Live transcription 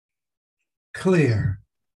clear,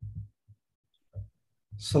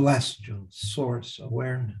 celestial source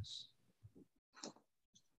awareness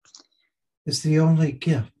is the only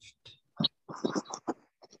gift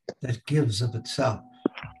that gives of itself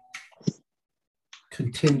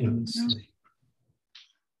continuously,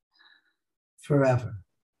 forever.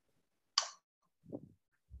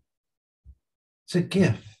 It's a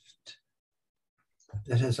gift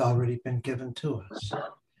that has already been given to us.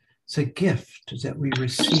 It's a gift that we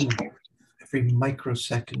receive every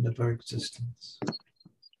microsecond of our existence.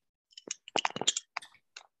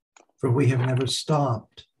 For we have never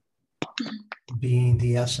stopped being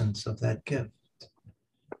the essence of that gift.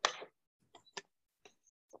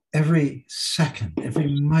 Every second,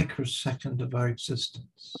 every microsecond of our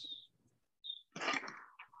existence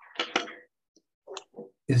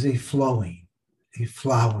is a flowing, a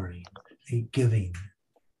flowering, a giving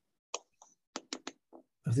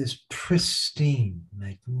of this pristine,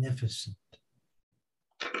 magnificent,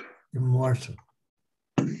 immortal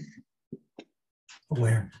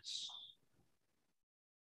awareness.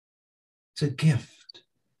 It's a gift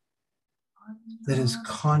that is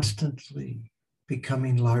constantly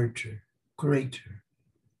becoming larger, greater,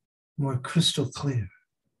 more crystal clear,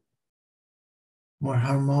 more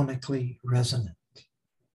harmonically resonant.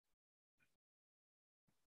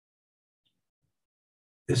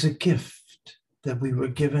 There's a gift that we were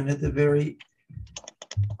given at the very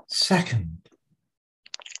second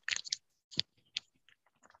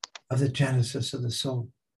of the genesis of the soul.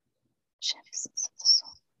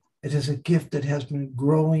 It is a gift that has been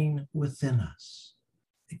growing within us,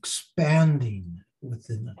 expanding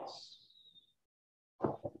within us,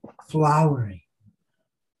 flowering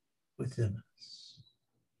within us.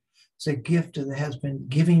 It's a gift that has been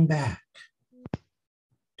giving back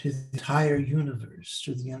to the entire universe,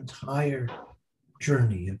 to the entire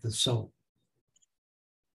journey of the soul.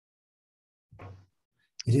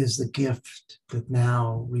 It is the gift that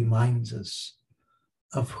now reminds us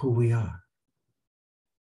of who we are.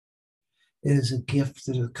 It is a gift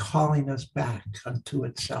that is calling us back unto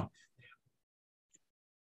itself.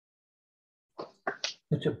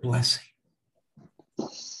 Such a blessing.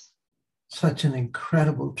 Such an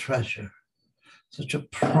incredible treasure. Such a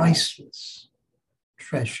priceless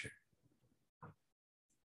treasure.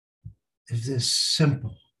 Is this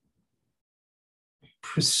simple,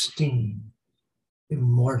 pristine,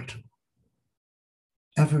 immortal,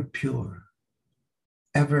 ever pure,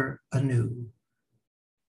 ever anew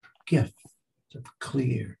gift of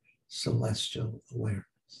clear celestial awareness.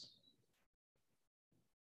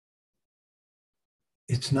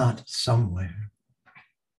 It's not somewhere,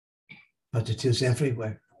 but it is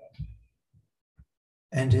everywhere.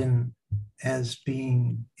 And as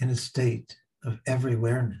being in a state of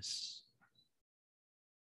every-awareness,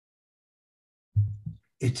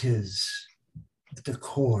 it is at the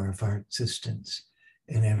core of our existence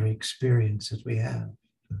in every experience that we have.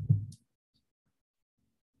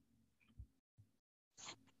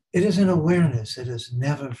 It is an awareness that is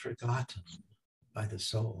never forgotten by the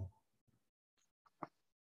soul.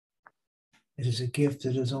 It is a gift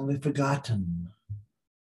that is only forgotten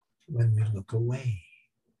when we look away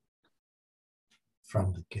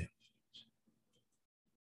from the gift.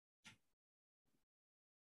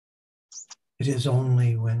 It is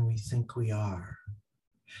only when we think we are.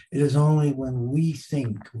 It is only when we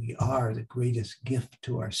think we are the greatest gift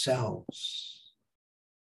to ourselves.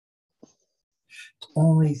 It's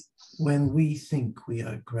only when we think we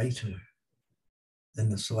are greater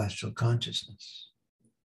than the celestial consciousness.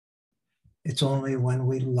 It's only when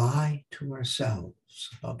we lie to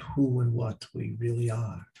ourselves about who and what we really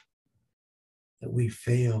are that we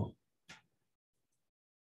fail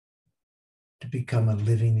to become a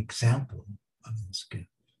living example of this gift,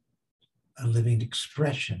 a living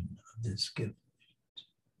expression of this gift.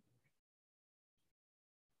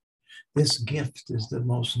 This gift is the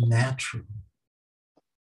most natural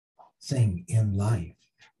thing in life.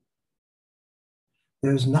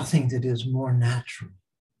 There's nothing that is more natural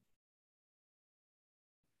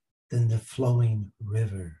than the flowing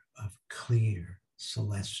river of clear,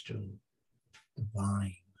 celestial,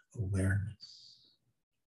 divine awareness.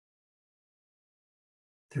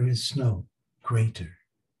 There is no greater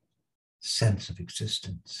sense of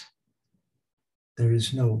existence. There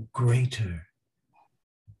is no greater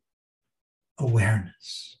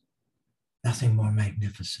awareness, nothing more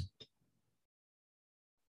magnificent.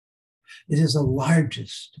 It is the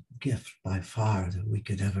largest gift by far that we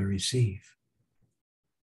could ever receive.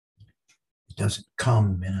 It doesn't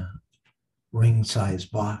come in a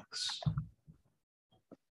ring-sized box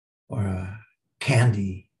or a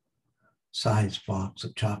candy-sized box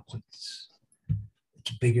of chocolates.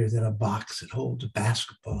 It's bigger than a box that holds a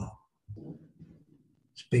basketball.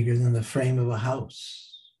 It's bigger than the frame of a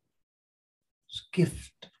house. It's a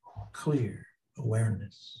gift of clear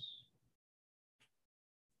awareness.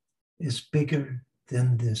 It's bigger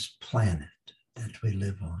than this planet that we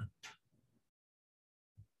live on.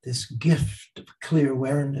 This gift of clear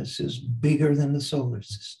awareness is bigger than the solar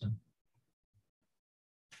system.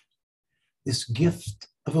 This gift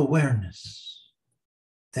of awareness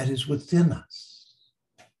that is within us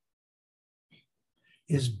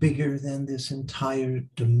is bigger than this entire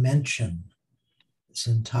dimension, this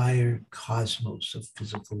entire cosmos of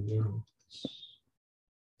physical worlds,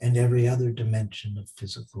 and every other dimension of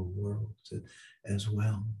physical worlds as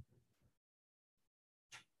well.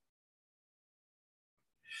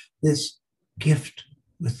 This gift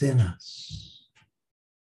within us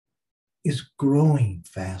is growing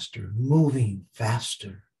faster, moving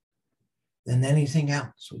faster than anything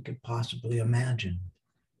else we could possibly imagine.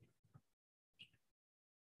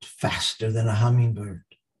 Faster than a hummingbird,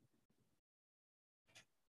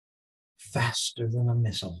 faster than a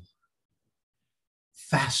missile,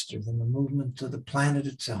 faster than the movement of the planet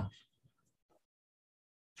itself.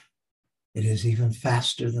 It is even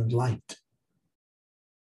faster than light.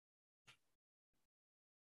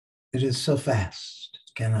 It is so fast,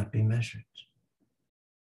 it cannot be measured.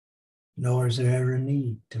 Nor is there ever a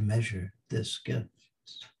need to measure this gift.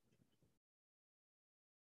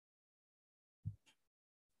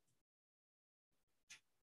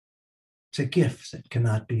 It's a gift that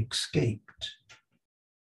cannot be escaped.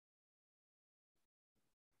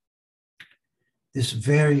 This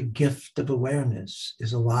very gift of awareness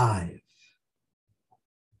is alive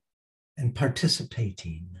and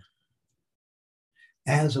participating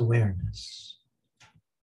as awareness,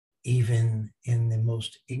 even in the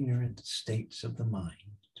most ignorant states of the mind.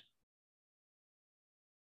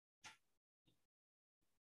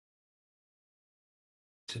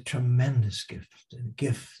 It's a tremendous gift, and a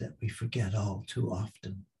gift that we forget all too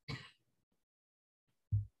often. I'm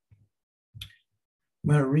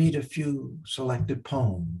going to read a few selected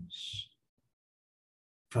poems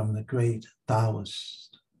from the great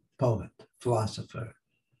Taoist poet, philosopher,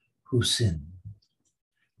 Hu Sin,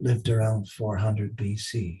 lived around 400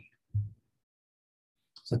 BC.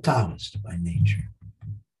 He's a Taoist by nature.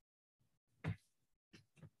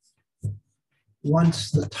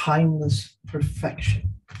 Once the timeless perfection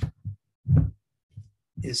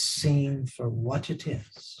is seen for what it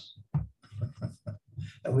is,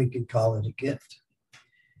 and we could call it a gift,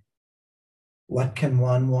 what can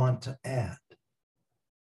one want to add?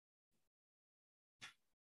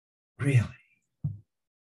 Really,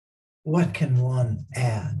 what can one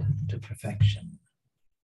add to perfection?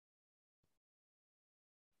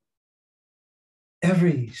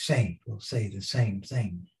 Every saint will say the same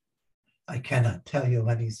thing. I cannot tell you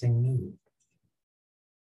anything new.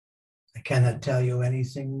 I cannot tell you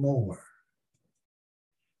anything more.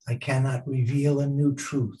 I cannot reveal a new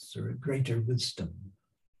truth or a greater wisdom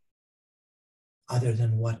other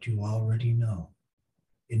than what you already know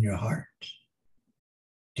in your heart,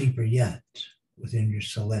 deeper yet within your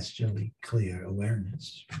celestially clear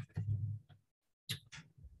awareness.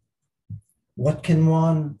 What can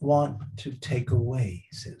one want to take away,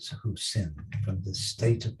 says Hu Sin, from the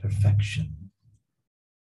state of perfection?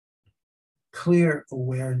 Clear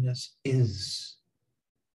awareness is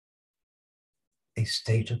a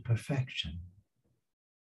state of perfection.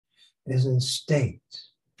 It is a state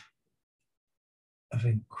of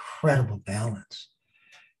incredible balance,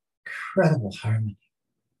 incredible harmony,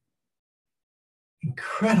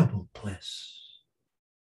 incredible bliss.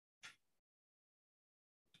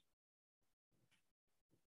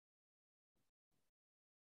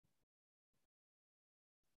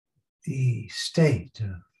 The state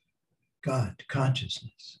of God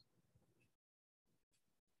consciousness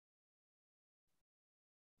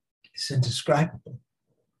is indescribable.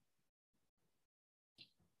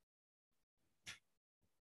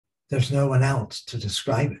 There's no one else to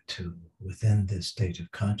describe it to within this state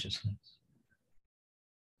of consciousness.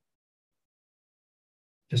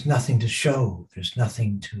 There's nothing to show. There's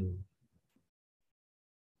nothing to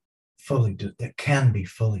that can be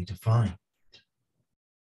fully defined.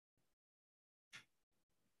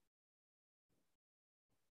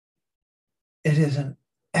 It is an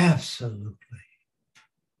absolutely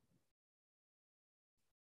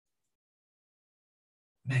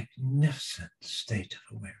magnificent state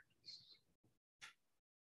of awareness.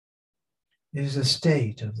 It is a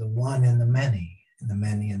state of the one in the many, and the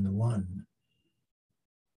many in the one.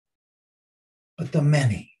 But the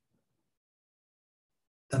many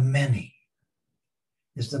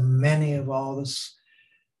is the many of all the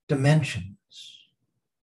dimensions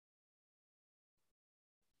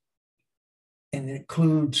and it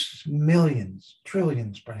includes millions,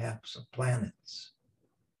 trillions perhaps of planets,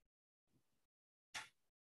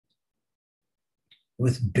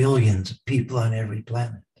 with billions of people on every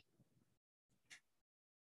planet,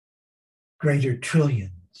 greater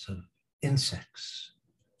trillions of insects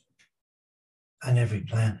on every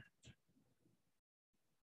planet,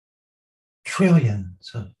 trillions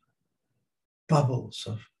of bubbles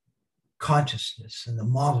of consciousness in the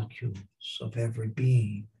molecules of every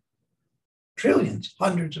being, trillions,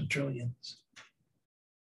 hundreds of trillions.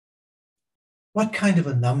 What kind of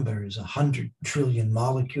a number is 100 trillion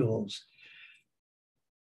molecules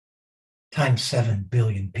times 7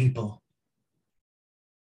 billion people?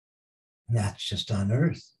 And that's just on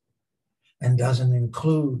Earth, and doesn't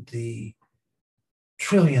include the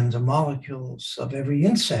trillions of molecules of every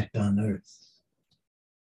insect on Earth,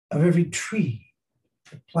 of every tree,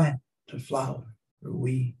 or plant, or flower, or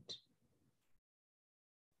weed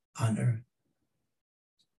on Earth.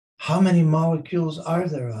 How many molecules are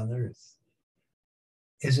there on Earth?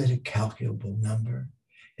 Is it a calculable number?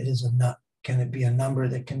 Can it be a number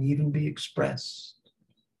that can even be expressed?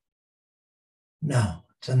 No,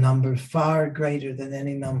 it's a number far greater than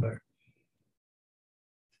any number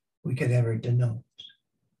we could ever denote.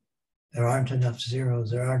 There aren't enough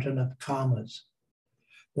zeros, there aren't enough commas,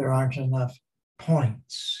 there aren't enough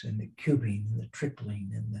points in the cubing and the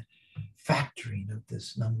tripling and the factoring of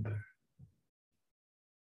this number.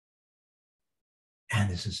 And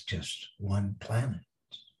this is just one planet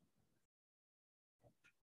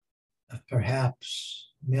of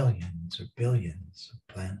perhaps millions or billions of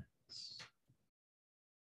planets.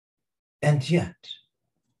 And yet,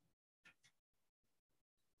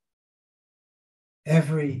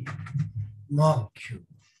 every molecule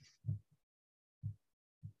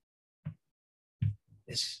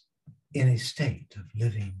is in a state of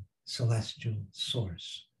living celestial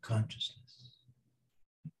source consciousness.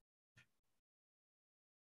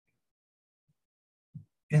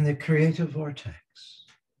 In the creative vortex,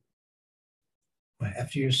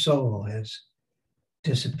 after your soul has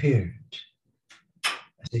disappeared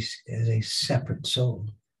as a separate soul,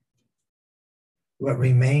 what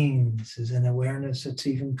remains is an awareness that's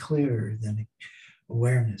even clearer than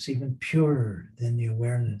awareness, even purer than the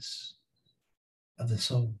awareness of the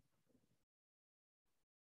soul.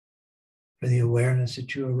 For the awareness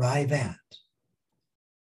that you arrive at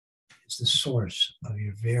is the source of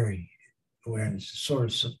your very awareness, the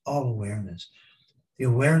source of all awareness. The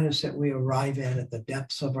awareness that we arrive at the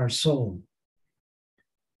depths of our soul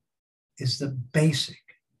is the basic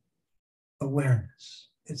awareness.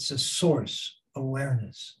 It's the source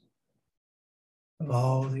awareness of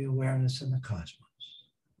all the awareness in the cosmos.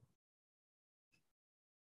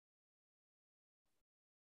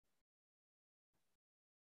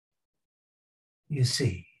 You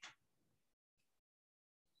see,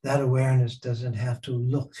 that awareness doesn't have to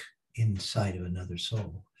look inside of another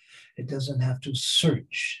soul. It doesn't have to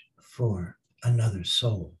search for another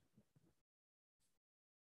soul.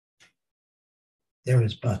 There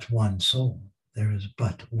is but one soul. There is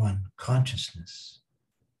but one consciousness.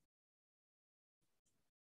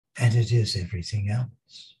 And it is everything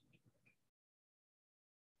else.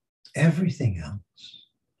 Everything else.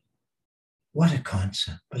 What a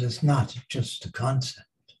concept, but it's not just a concept.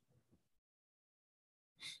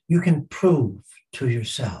 You can prove to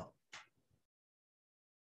yourself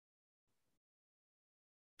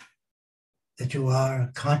that you are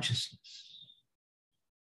a consciousness.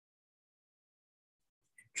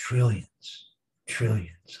 Trillions,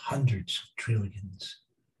 trillions, hundreds of trillions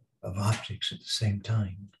of objects at the same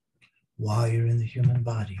time while you're in the human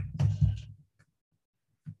body.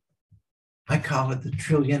 I call it the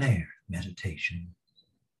trillionaire meditation.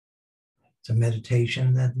 It's a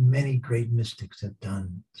meditation that many great mystics have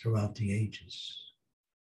done throughout the ages.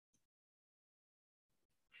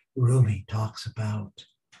 Rumi talks about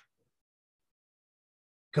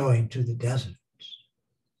going to the desert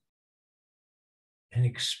and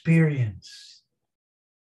experiencing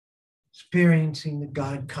the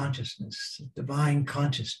God consciousness, the divine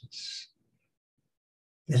consciousness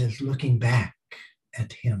that is looking back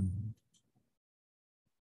at him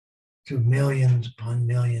through millions upon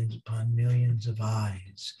millions upon millions of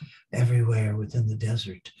eyes everywhere within the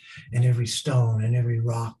desert, and every stone and every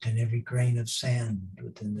rock and every grain of sand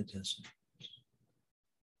within the desert.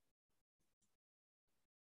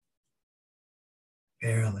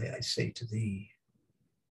 Verily, I say to thee,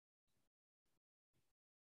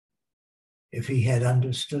 if he had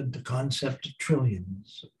understood the concept of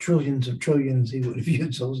trillions of trillions, he would have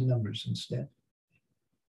used those numbers instead.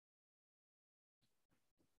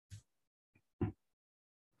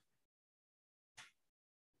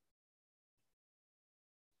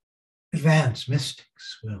 Advanced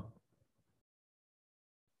mystics will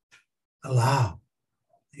allow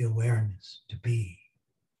the awareness to be.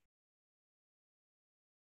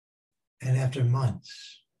 And after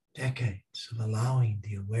months, decades of allowing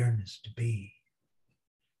the awareness to be,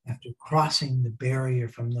 after crossing the barrier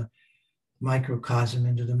from the microcosm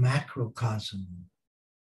into the macrocosm,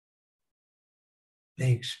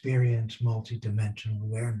 they experience multidimensional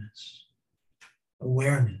awareness.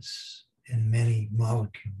 Awareness in many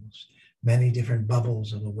molecules, many different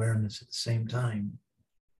bubbles of awareness at the same time.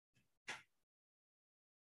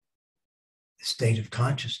 A state of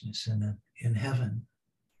consciousness in heaven.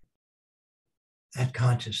 That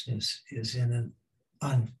consciousness is in an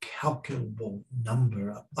uncalculable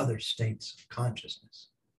number of other states of consciousness.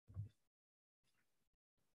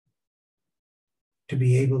 To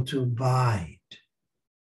be able to abide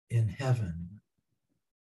in heaven,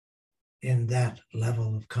 in that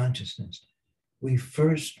level of consciousness, we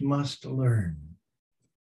first must learn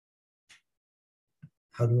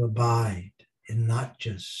how to abide in not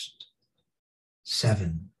just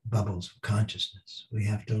 7 bubbles of consciousness. We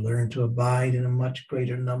have to learn to abide in a much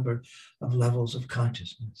greater number of levels of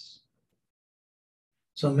consciousness.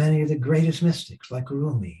 So many of the greatest mystics like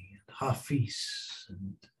Rumi and Hafiz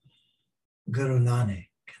and Guru Nanak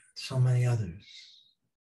and so many others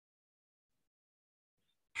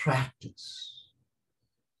practice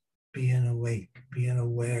being awake, being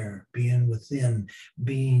aware, being within,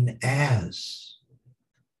 being as,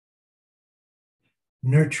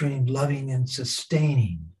 nurturing, loving, and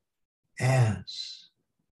sustaining as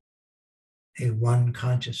a one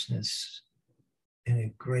consciousness in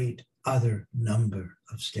a great other number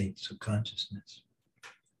of states of consciousness.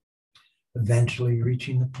 Eventually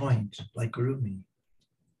reaching the point, like Rumi,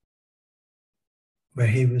 where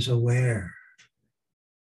he was aware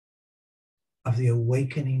of the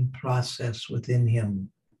awakening process within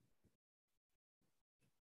him,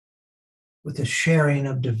 with the sharing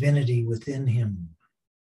of divinity within him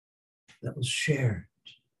that was shared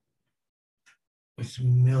with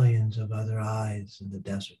millions of other eyes in the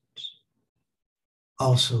deserts,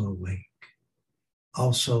 also awake,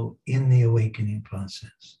 also in the awakening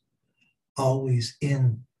process, also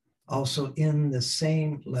in the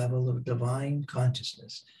same level of divine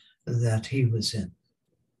consciousness that he was in.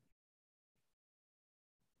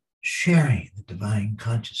 Sharing the divine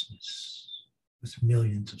consciousness with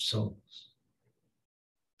millions of souls.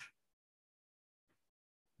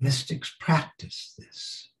 Mystics practice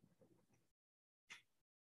this.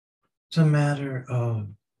 It's a matter of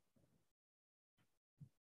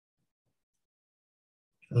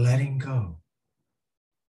letting go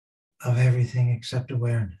of everything except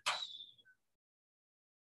awareness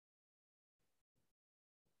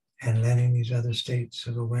and letting these other states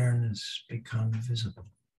of awareness become visible.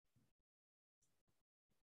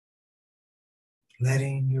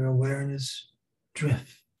 Letting your awareness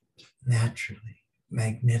drift naturally,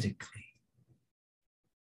 magnetically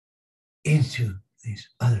into these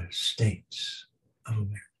other states of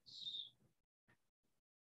awareness.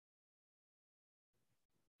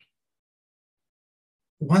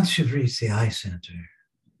 Once you've reached the eye center,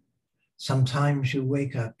 sometimes you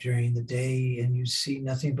wake up during the day and you see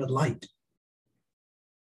nothing but light.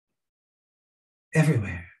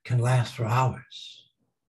 Everywhere, can last for hours.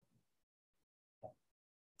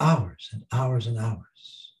 Hours and hours and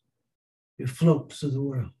hours. You float through the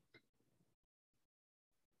world,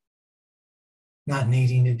 not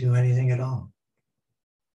needing to do anything at all.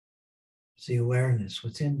 It's the awareness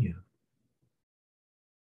within you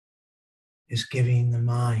is giving the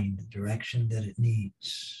mind the direction that it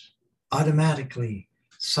needs, automatically,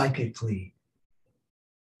 psychically,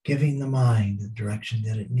 giving the mind the direction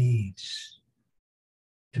that it needs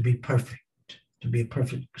to be perfect, to be a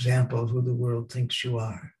perfect example of who the world thinks you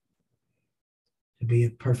are, to be a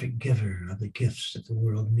perfect giver of the gifts that the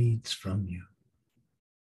world needs from you.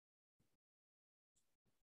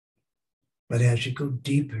 But as you go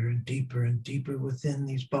deeper and deeper and deeper within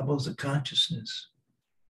these bubbles of consciousness,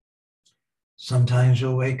 sometimes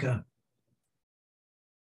you'll wake up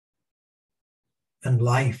and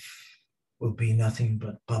life will be nothing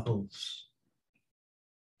but bubbles,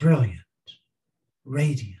 brilliant,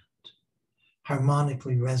 radiant,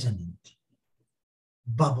 harmonically resonant,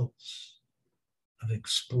 bubbles of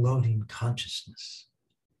exploding consciousness.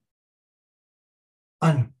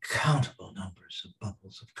 Uncountable numbers of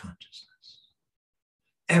bubbles of consciousness.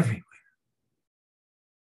 Everywhere.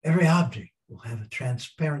 Every object will have a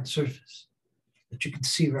transparent surface that you can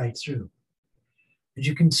see right through. And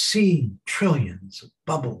you can see trillions of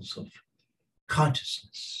bubbles of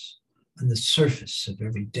consciousness on the surface of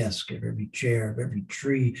every desk, of every chair, of every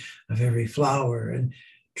tree, of every flower. And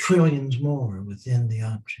trillions more within the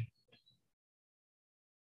object.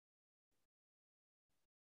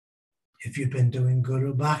 If you've been doing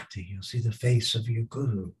Guru Bhakti, you'll see the face of your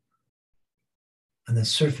Guru on the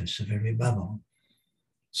surface of every bubble.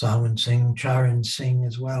 Sawan Singh, Charan Singh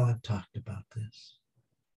as well have talked about this.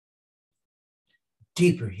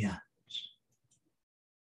 Deeper yet,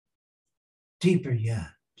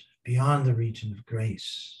 beyond the region of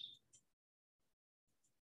grace.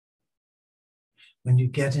 When you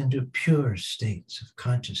get into pure states of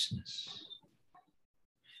consciousness,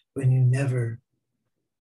 when you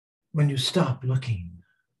stop looking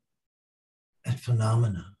at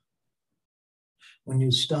phenomena, when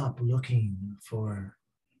you stop looking for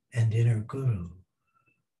an inner guru,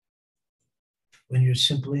 when you're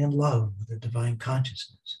simply in love with the divine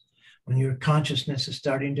consciousness, when your consciousness is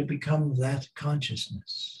starting to become that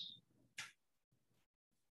consciousness,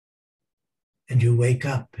 and you wake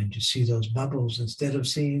up and you see those bubbles instead of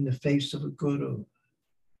seeing the face of a guru,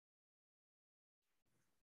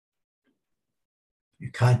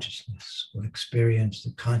 your consciousness will experience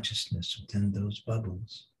the consciousness within those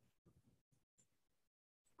bubbles.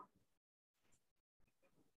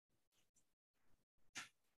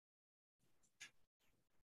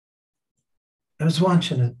 I was once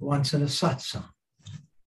in a satsang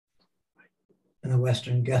in a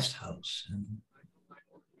Western guest house in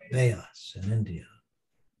Beas in India,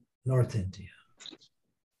 North India,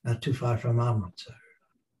 not too far from Amritsar.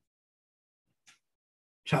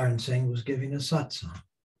 Charan Singh was giving a satsang.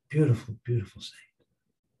 Beautiful, beautiful saint.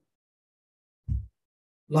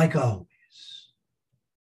 Like always,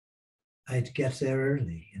 I'd get there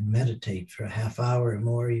early and meditate for a half hour or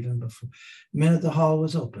more even before the minute the hall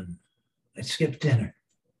was open. I'd skip dinner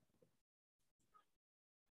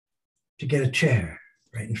to get a chair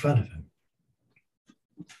right in front of him.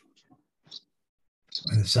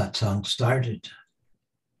 When the satsang started,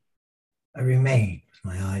 I remained with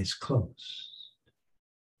my eyes closed,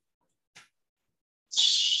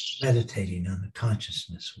 meditating on the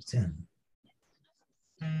consciousness within.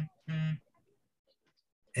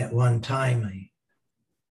 At one time,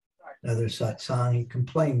 another satsang, he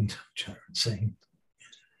complained to Charan, saying,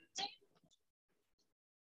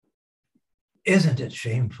 "Isn't it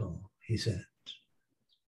shameful," he said,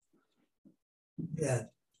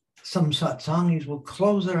 "that some satsangis will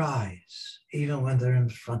close their eyes even when they're in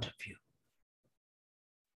front of you?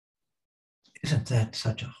 Isn't that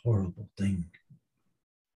such a horrible thing?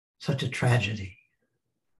 Such a tragedy?"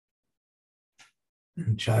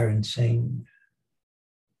 And Charan Singh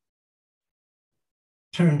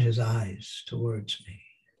turned his eyes towards me.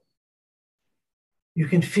 You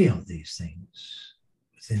can feel these things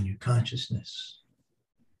within your consciousness.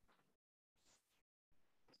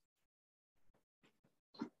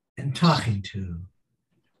 And talking to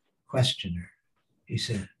questioner, he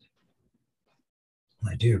said,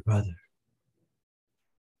 "My dear brother,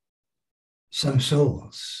 some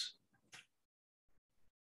souls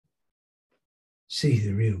see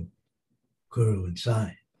the real Guru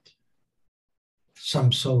inside.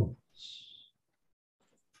 Some souls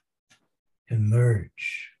can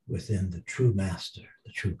merge within the true master,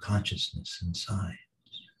 the true consciousness inside.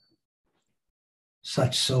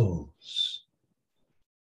 Such souls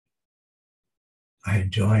are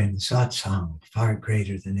enjoying the satsang far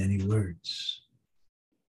greater than any words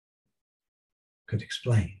could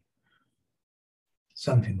explain."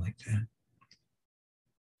 Something like that.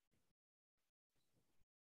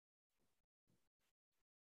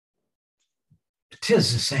 It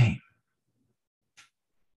is the same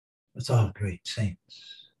with all great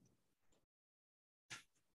saints.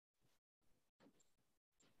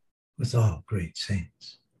 With all great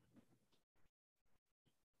saints.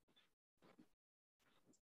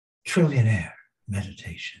 Trillionaire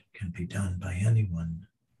meditation can be done by anyone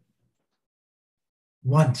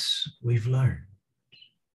once we've learned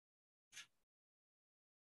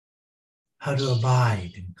how to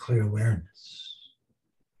abide in clear awareness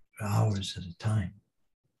for hours at a time.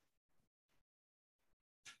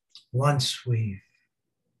 Once we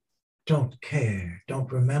don't care,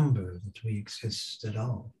 don't remember that we exist at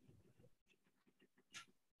all.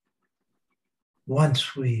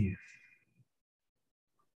 Once we've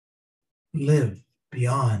lived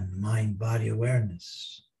beyond mind-body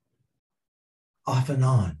awareness, off and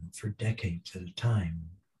on for decades at a time,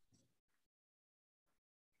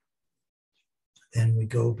 then we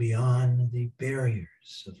go beyond the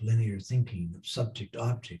barriers of linear thinking, of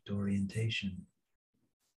subject-object orientation.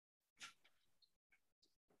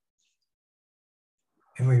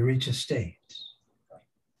 And we reach a state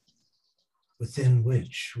within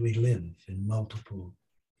which we live in multiple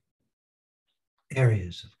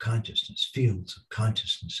areas of consciousness, fields of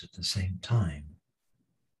consciousness at the same time.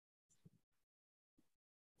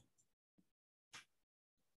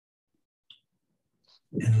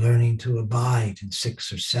 And learning to abide in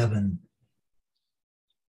 6 or 7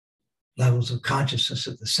 levels of consciousness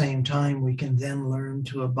at the same time, we can then learn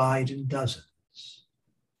to abide in dozens,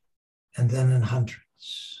 and then in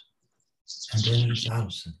hundreds, and then in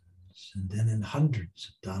thousands, and then in hundreds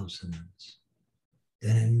of thousands,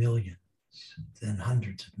 then in millions, then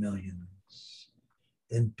hundreds of millions,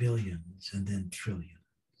 then billions, and then trillions.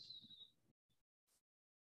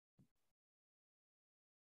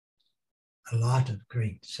 A lot of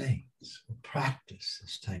great saints will practice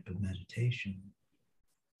this type of meditation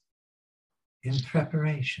in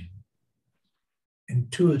preparation,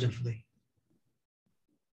 intuitively.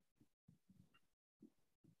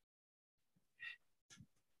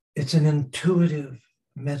 It's an intuitive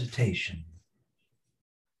meditation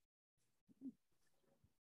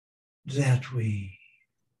that we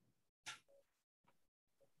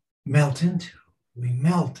melt into. We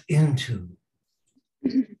melt into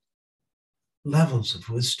levels of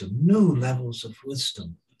wisdom, new levels of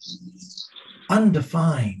wisdom,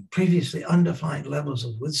 undefined, previously undefined levels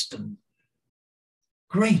of wisdom,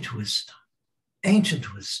 great wisdom,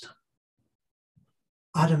 ancient wisdom,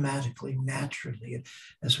 automatically, naturally,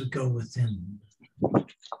 as we go within.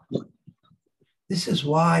 This is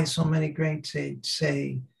why so many great saints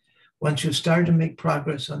say, once you start to make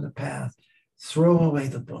progress on the path, throw away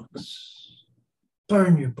the books,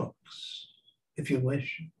 burn your books, if you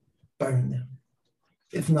wish, burn them.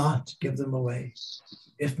 If not, give them away.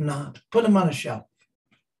 If not, put them on a shelf.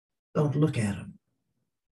 Don't look at them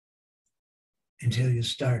until you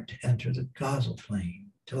start to enter the causal plane,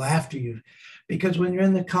 till after you, because when you're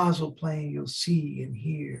in the causal plane, you'll see and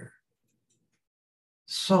hear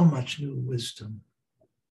so much new wisdom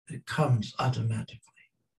that comes automatically.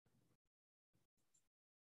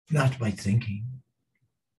 Not by thinking,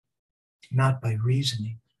 not by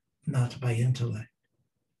reasoning, not by intellect,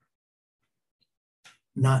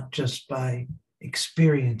 not just by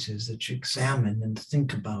experiences that you examine and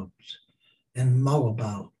think about and mull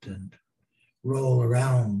about and roll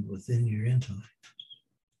around within your intellect.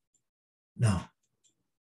 No.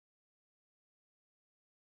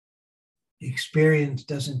 The experience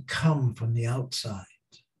doesn't come from the outside.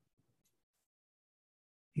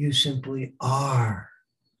 You simply are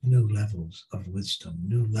new levels of wisdom,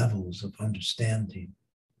 new levels of understanding.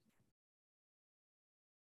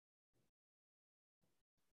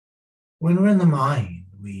 When we're in the mind,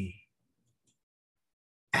 we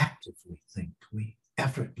actively think, we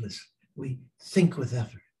effortlessly, we think with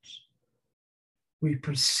efforts. We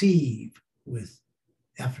perceive with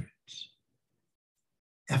efforts.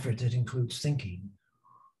 Effort that includes thinking.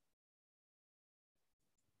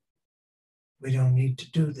 We don't need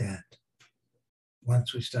to do that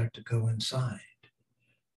once we start to go inside.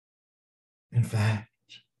 In fact,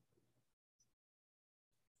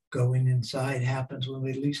 going inside happens when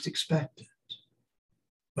we least expect it,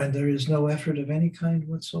 when there is no effort of any kind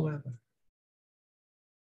whatsoever.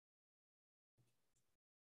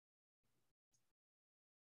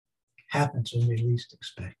 Happens when we least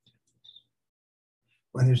expect it,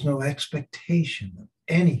 when there's no expectation of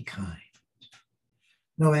any kind,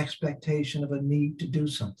 no expectation of a need to do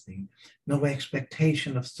something, no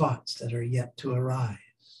expectation of thoughts that are yet to arise,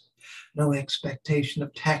 no expectation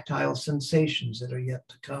of tactile sensations that are yet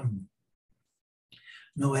to come,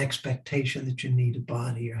 no expectation that you need a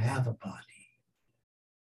body or have a body,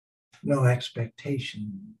 no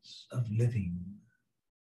expectations of living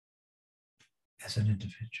as an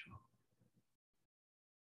individual.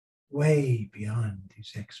 Way beyond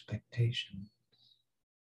these expectations.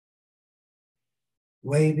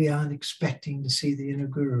 Way beyond expecting to see the inner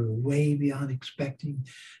guru. Way beyond expecting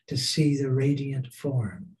to see the radiant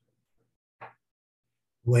form.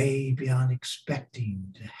 Way beyond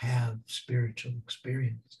expecting to have spiritual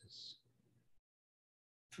experiences.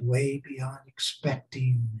 Way beyond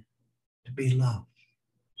expecting to be loved.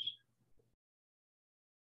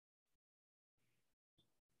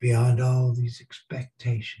 Beyond all these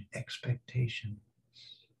expectations,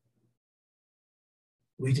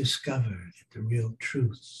 we discover that the real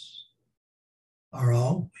truths are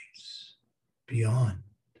always beyond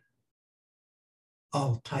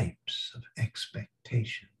all types of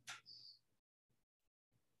expectations,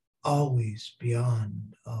 always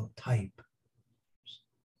beyond all types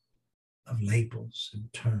of labels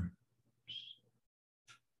and terms,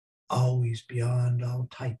 always beyond all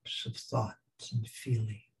types of thoughts and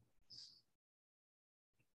feelings.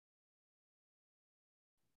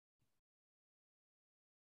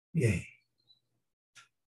 Yea,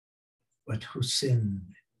 what Hussein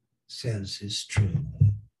says is true.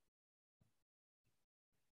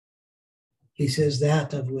 He says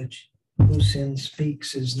that of which Hussein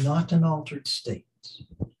speaks is not an altered state.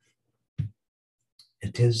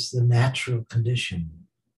 It is the natural condition,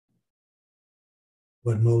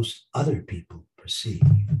 what most other people perceive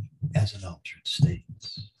as an altered state.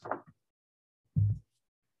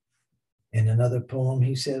 In another poem,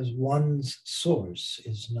 he says, one's source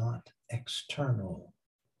is not external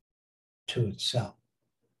to itself.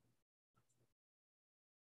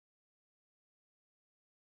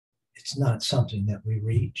 It's not something that we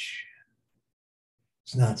reach.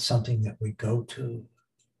 It's not something that we go to.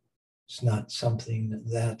 It's not something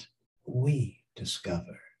that we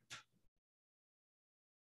discover.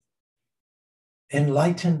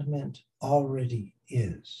 Enlightenment already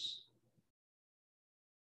is.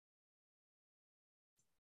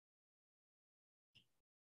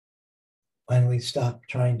 When we stop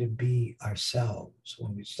trying to be ourselves,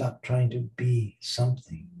 when we stop trying to be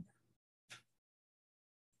something,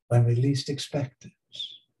 when we least expect it,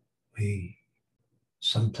 we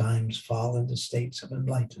sometimes fall into states of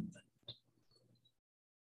enlightenment.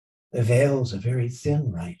 The veils are very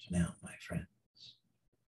thin right now, my friends.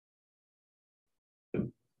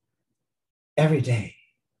 Every day,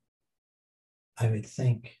 I would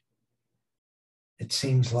think it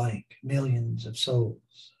seems like millions of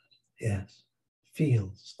souls, yes,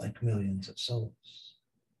 feels like millions of souls,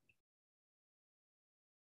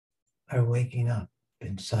 are waking up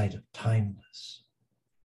inside of timeless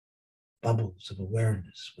bubbles of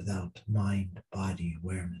awareness without mind-body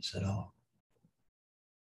awareness at all.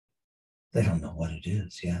 They don't know what it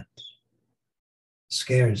is yet. It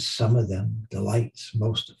scares some of them, delights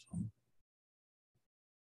most of them.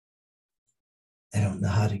 They don't know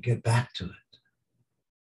how to get back to it.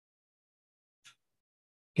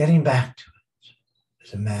 Getting back to it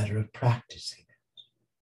is a matter of practicing it.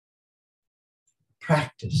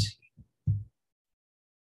 Practicing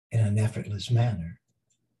in an effortless manner.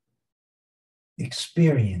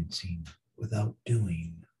 Experiencing without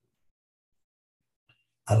doing.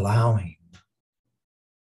 Allowing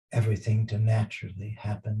everything to naturally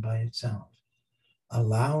happen by itself.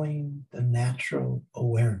 Allowing the natural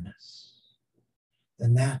awareness, the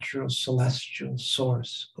natural celestial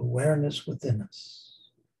source awareness within us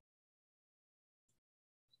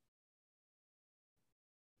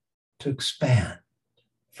to expand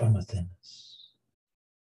from within us,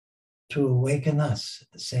 to awaken us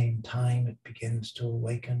at the same time it begins to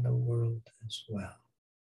awaken the world as well.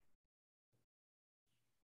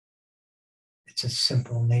 It's a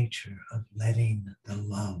simple nature of letting the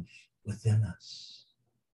love within us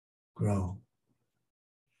grow.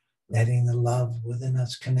 Letting the love within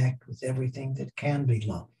us connect with everything that can be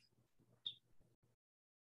loved.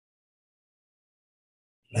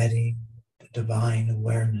 Letting the divine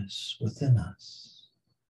awareness within us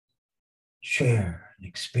share and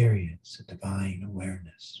experience the divine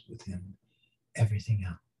awareness within everything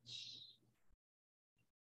else.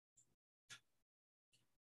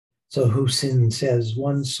 So Hussein says,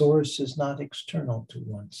 one source is not external to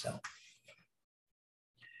oneself.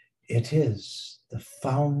 It is the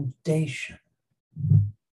foundation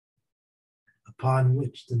upon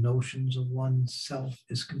which the notions of oneself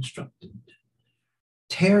is constructed.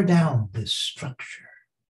 Tear down this structure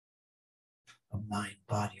of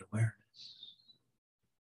mind-body awareness,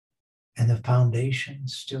 and the foundation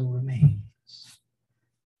still remains.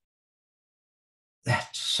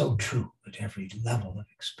 That's so true at every level of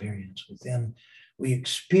experience within. We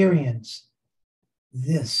experience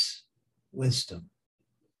this wisdom,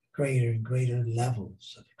 greater and greater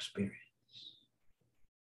levels of experience.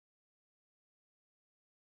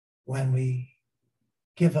 When we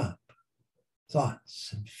give up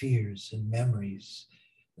thoughts and fears and memories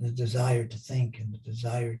and the desire to think and the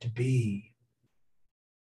desire to be,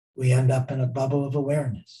 we end up in a bubble of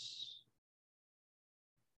awareness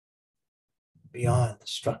beyond the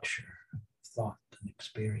structure of thought and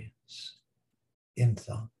experience in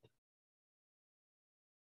thought.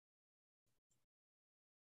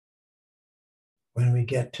 When we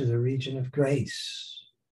get to the region of grace,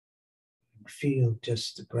 feel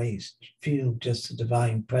just the grace, feel just the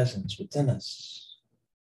divine presence within us.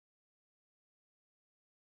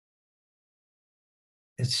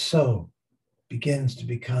 It so begins to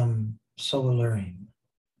become so alluring,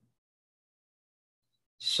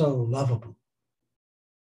 so lovable,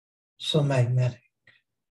 so magnetic,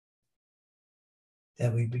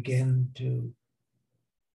 that we begin to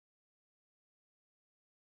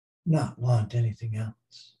not want anything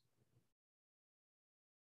else.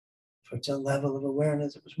 For it's a level of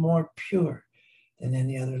awareness that was more pure than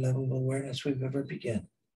any other level of awareness we've ever begun.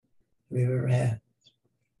 we've ever had,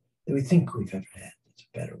 that we think we've ever had. That's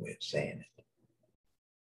a better way of saying it.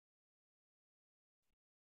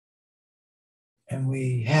 And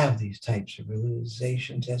we have these types of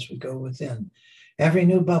realizations as we go within. Every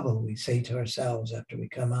new bubble, we say to ourselves after we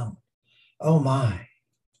come out, oh my,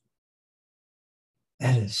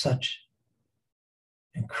 that is such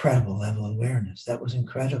incredible level of awareness. That was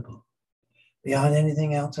incredible, beyond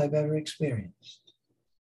anything else I've ever experienced.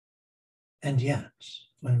 And yet,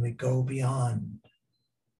 when we go beyond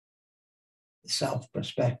the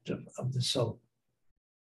self-perspective of the soul,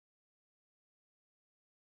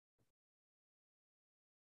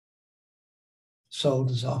 soul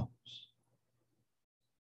dissolves.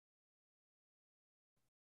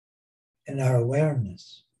 And our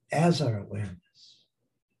awareness, as our awareness,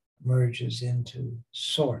 merges into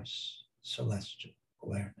source celestial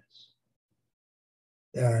awareness.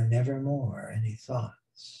 There are never more any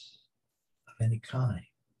thoughts of any kind.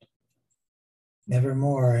 Never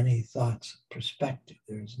more any thoughts of perspective.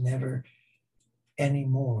 There is never any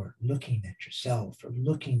more looking at yourself or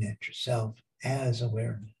looking at yourself as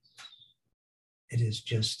awareness. It is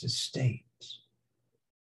just a state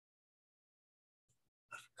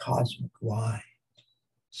of cosmic wide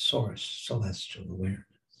source celestial awareness.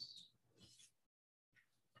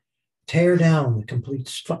 Tear down the complete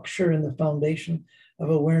structure and the foundation of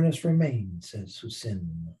awareness remains, says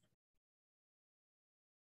Hussein.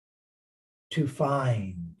 To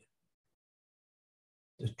find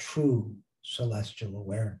the true celestial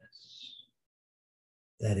awareness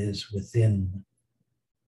that is within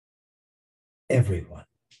everyone.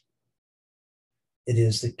 It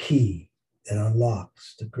is the key that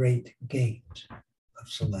unlocks the great gate of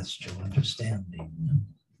celestial understanding.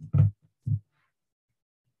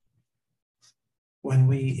 When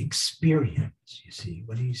we experience, you see,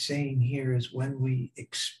 what he's saying here is when we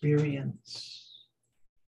experience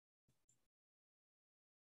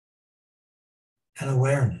an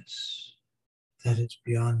awareness that is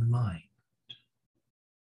beyond the mind,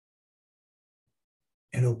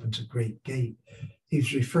 it opens a great gate.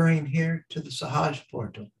 He's referring here to the Sahaj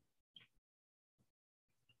portal,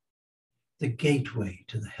 the gateway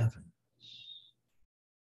to the heavens,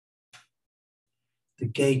 the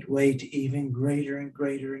gateway to even greater and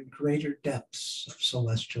greater and greater depths of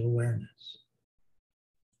celestial awareness.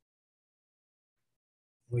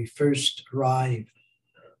 We first arrive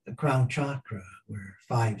at the crown chakra, where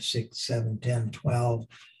 5, 6, 7, 10, 12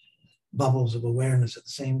 bubbles of awareness at the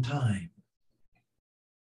same time.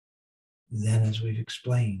 Then, as we've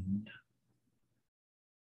explained,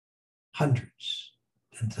 hundreds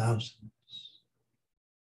and thousands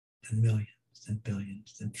and millions and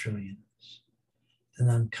billions and trillions and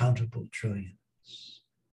uncountable trillions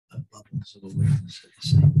of bubbles of awareness at the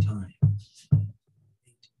same time.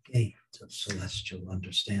 The gate of celestial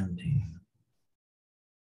understanding.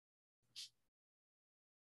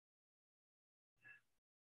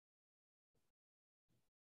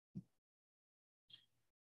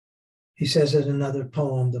 He says in another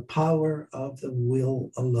poem, the power of the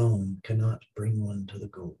will alone cannot bring one to the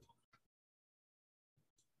goal.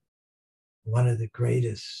 One of the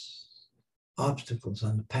greatest obstacles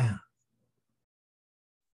on the path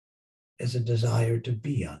is a desire to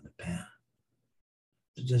be on the path,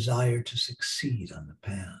 the desire to succeed on the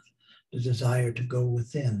path, the desire to go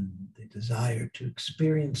within, the desire to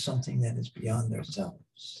experience something that is beyond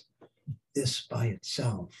ourselves. This by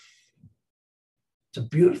itself, it's a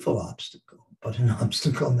beautiful obstacle, but an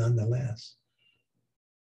obstacle nonetheless.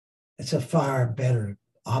 It's a far better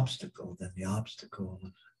obstacle than the obstacle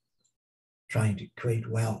of trying to create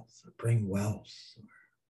wealth or bring wealth or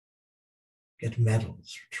get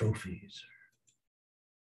medals or trophies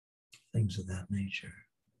or things of that nature.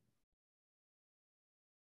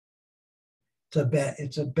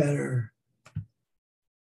 It's a better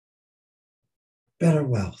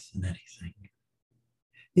wealth than anything.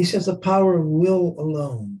 He says the power of will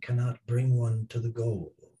alone cannot bring one to the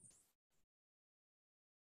goal.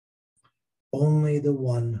 Only the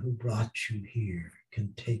one who brought you here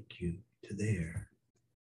can take you to there.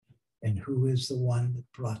 And who is the one that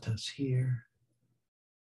brought us here?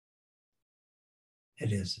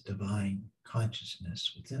 It is the divine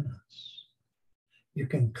consciousness within us. You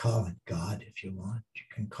can call it God if you want. You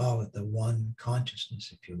can call it the one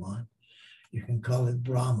consciousness if you want. You can call it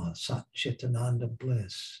Brahma, Sat Chitananda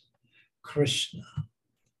bliss, Krishna,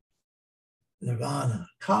 Nirvana.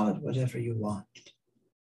 Call it whatever you want.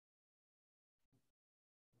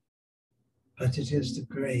 But it is the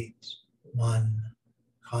great one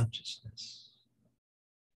consciousness,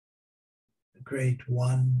 the great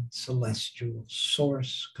one celestial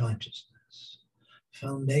source consciousness,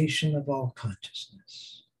 foundation of all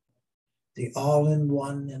consciousness, the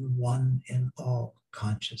all-in-one and one-in-all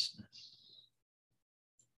consciousness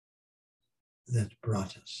that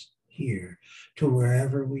brought us here to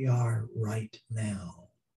wherever we are right now.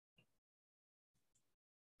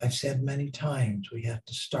 I've said many times we have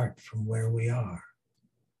to start from where we are.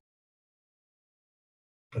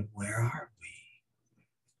 But where are we?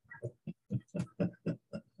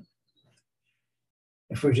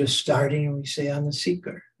 If we're just starting and we say, I'm a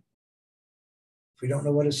seeker. If we don't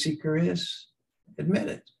know what a seeker is, admit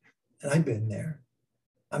it. And I've been there.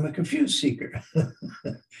 I'm a confused seeker.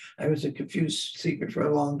 I was a confused seeker for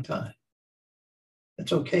a long time.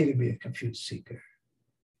 It's okay to be a confused seeker.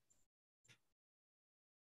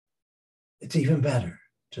 It's even better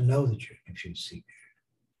to know that you're a confused seeker.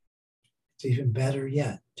 It's even better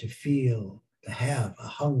yet to feel, to have a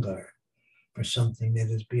hunger for something that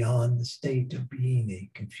is beyond the state of being a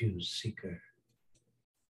confused seeker.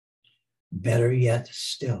 Better yet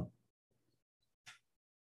still,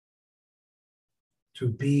 to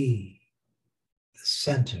be the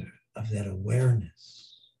center of that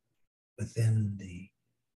awareness within the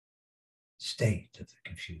state of the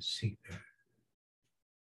confused seeker.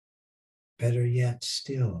 Better yet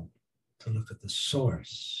still, to look at the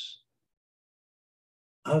source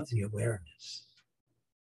of the awareness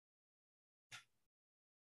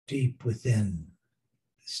deep within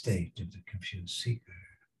the state of the confused seeker.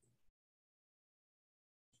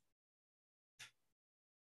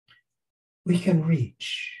 We can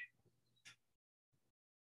reach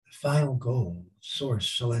the final goal, source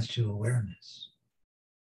celestial awareness,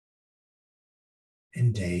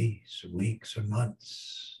 in days, or weeks, or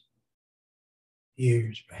months,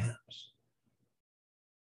 years perhaps,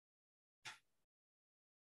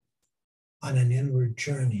 on an inward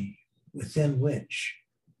journey within which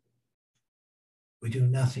we do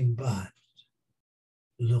nothing but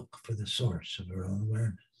look for the source of our own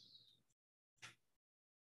awareness.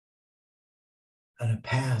 On a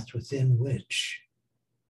path within which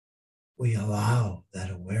we allow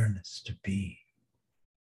that awareness to be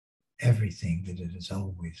everything that it has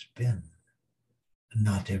always been, and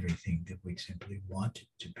not everything that we simply want it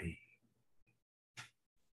to be.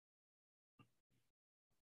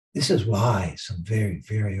 This is why some very,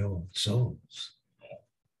 very old souls,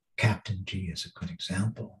 Captain G is a good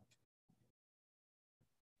example,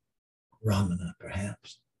 Ramana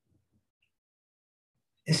perhaps.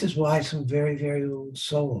 This is why some very, very old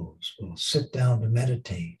souls will sit down to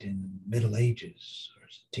meditate in Middle Ages or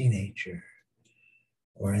as a teenager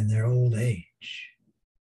or in their old age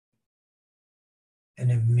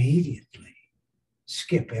and immediately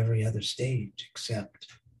skip every other stage except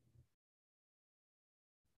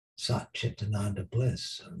Sat Chitananda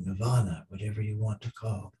bliss or Nirvana, whatever you want to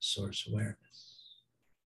call the source awareness.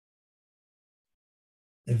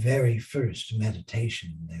 The very first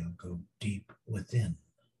meditation, they'll go deep within.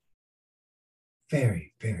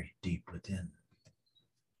 Very, very deep within.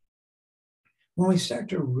 When we start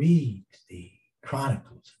to read the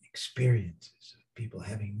chronicles and experiences of people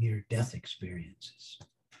having near-death experiences,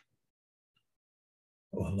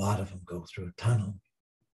 well, a lot of them go through a tunnel.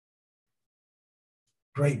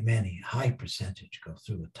 Great many, high percentage go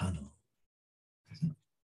through a tunnel.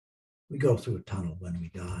 We go through a tunnel when we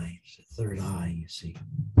die. It's the third eye, you see.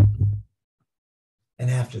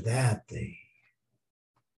 And after that, they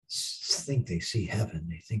think they see heaven.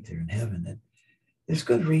 They think they're in heaven. And there's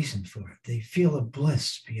good reason for it. They feel a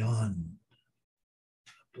bliss beyond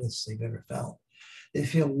a bliss they've ever felt. They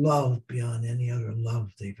feel love beyond any other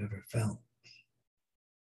love they've ever felt.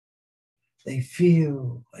 They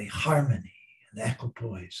feel a harmony, an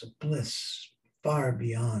equipoise, a bliss far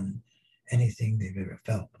beyond anything they've ever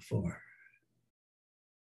felt before.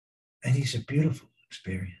 And these are beautiful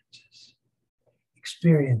experiences.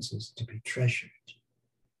 Experiences to be treasured.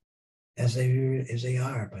 As they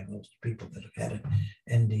are by most people that have had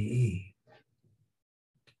an NDE.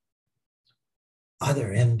 Other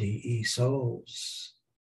NDE souls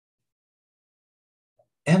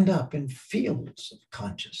end up in fields of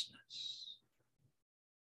consciousness.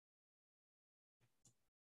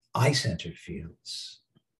 Eye-centered fields.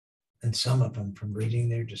 And some of them, from reading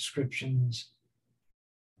their descriptions,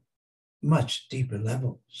 much deeper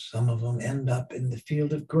levels. Some of them end up in the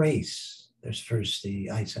field of grace. There's first the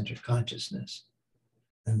eye-centered consciousness,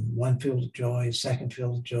 and one field of joy, second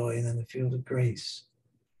field of joy, and then the field of grace.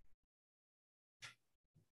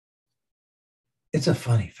 It's a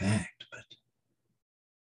funny fact, but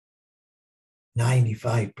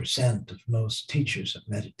 95% of most teachers of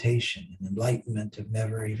meditation and enlightenment have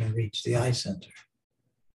never even reached the eye center.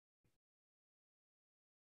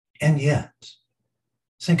 And yet,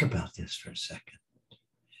 think about this for a second.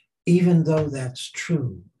 Even though that's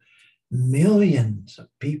true, Millions of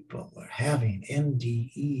people are having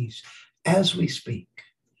NDEs as we speak,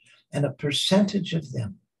 and a percentage of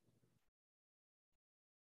them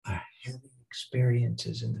are having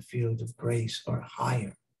experiences in the field of grace or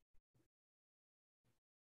higher.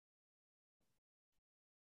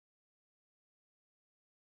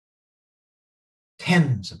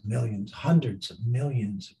 Tens of millions, hundreds of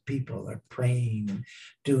millions of people are praying and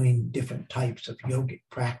doing different types of yogic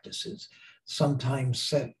practices,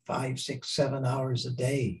 sometimes 5, 6, 7 hours a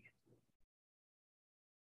day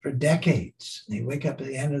for decades. They wake up at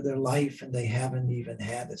the end of their life and they haven't even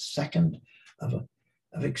had a second of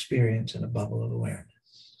experience in a bubble of awareness.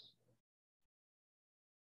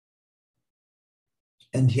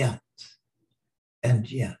 And yet,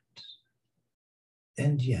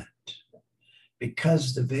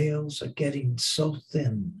 because the veils are getting so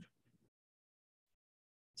thin,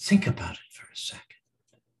 think about it for a second.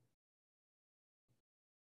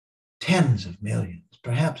 Tens of millions,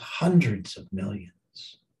 perhaps hundreds of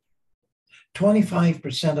millions.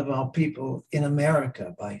 25% of all people in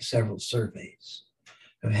America, by several surveys,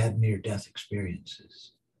 have had near-death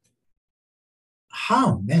experiences.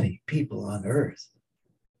 How many people on Earth?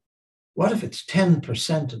 What if it's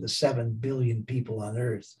 10% of the 7 billion people on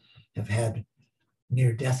Earth have had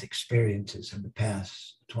near-death experiences in the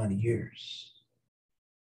past 20 years?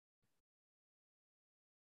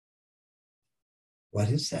 What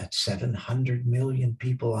is that? 700 million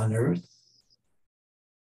people on Earth?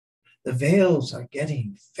 The veils are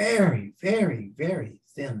getting very, very, very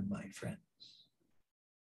thin, my friends.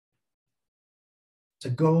 It's a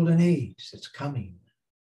golden age that's coming.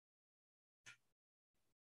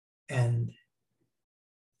 And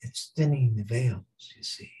it's thinning the veils, you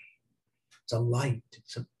see. It's a light,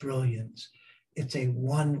 it's a brilliance, it's a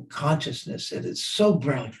one consciousness that is so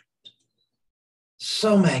brilliant,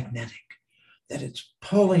 so magnetic, that it's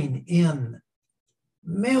pulling in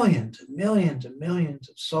millions and millions and millions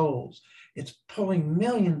of souls. It's pulling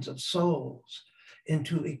millions of souls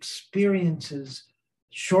into experiences,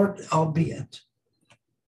 short albeit,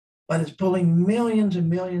 but it's pulling millions and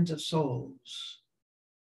millions of souls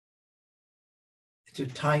into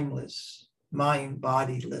timeless,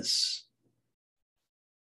 mind-bodiless,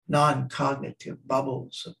 non-cognitive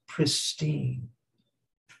bubbles of pristine,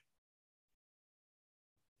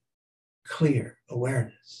 clear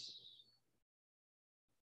awareness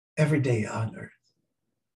every day on Earth.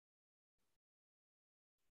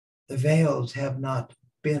 The veils have not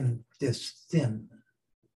been this thin.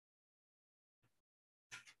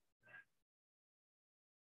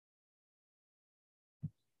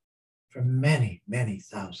 For many, many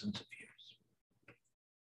thousands of years.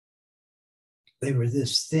 They were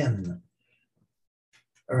this thin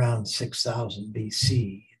around 6000 BC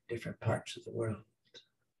in different parts of the world.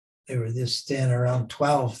 They were this thin around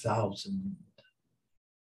 12,000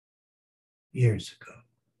 years ago.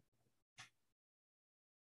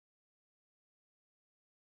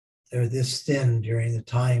 They were this thin during the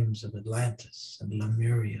times of Atlantis and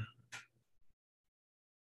Lemuria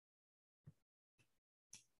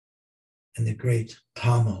and the great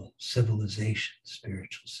Tamil civilization,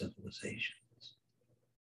 spiritual civilizations.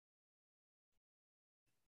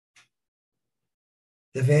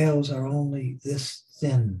 The veils are only this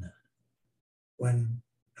thin when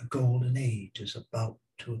a golden age is about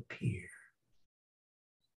to appear.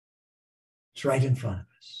 It's right in front of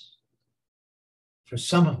us. For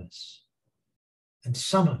some of us, and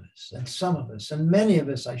some of us, and some of us, and many of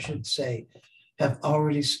us, I should say, have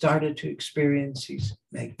already started to experience these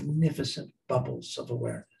magnificent bubbles of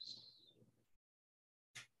awareness.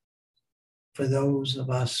 For those of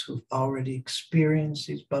us who've already experienced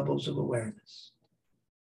these bubbles of awareness,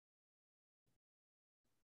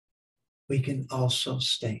 we can also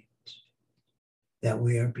state that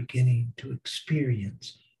we are beginning to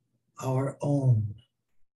experience our own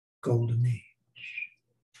golden age.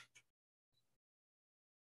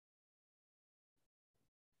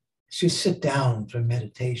 As you sit down for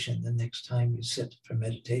meditation, the next time you sit for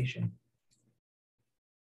meditation,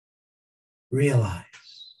 realize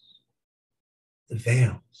the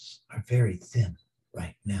veils are very thin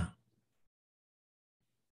right now.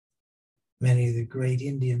 Many of the great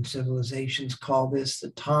Indian civilizations call this the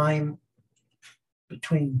time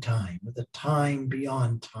between time, or the time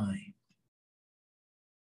beyond time.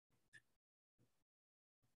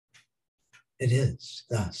 It is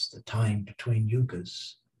thus the time between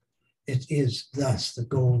yugas. It is thus the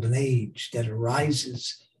golden age that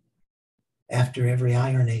arises after every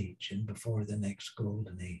iron age and before the next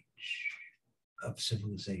golden age of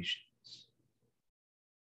civilizations.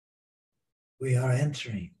 We are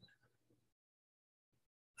entering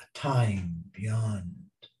a time beyond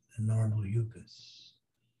the normal yugas,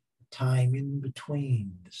 the time in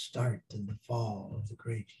between the start and the fall of the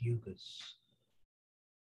great yugas.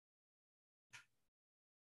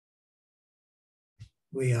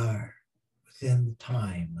 We are within the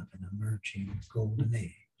time of an emerging golden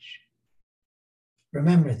age.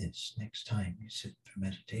 Remember this next time you sit for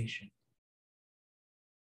meditation.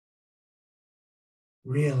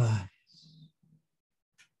 Realize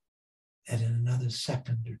that in another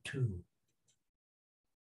second or two,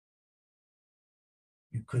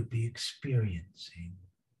 you could be experiencing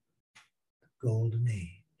the golden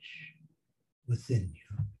age within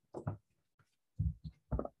you.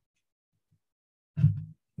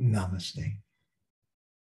 Namaste.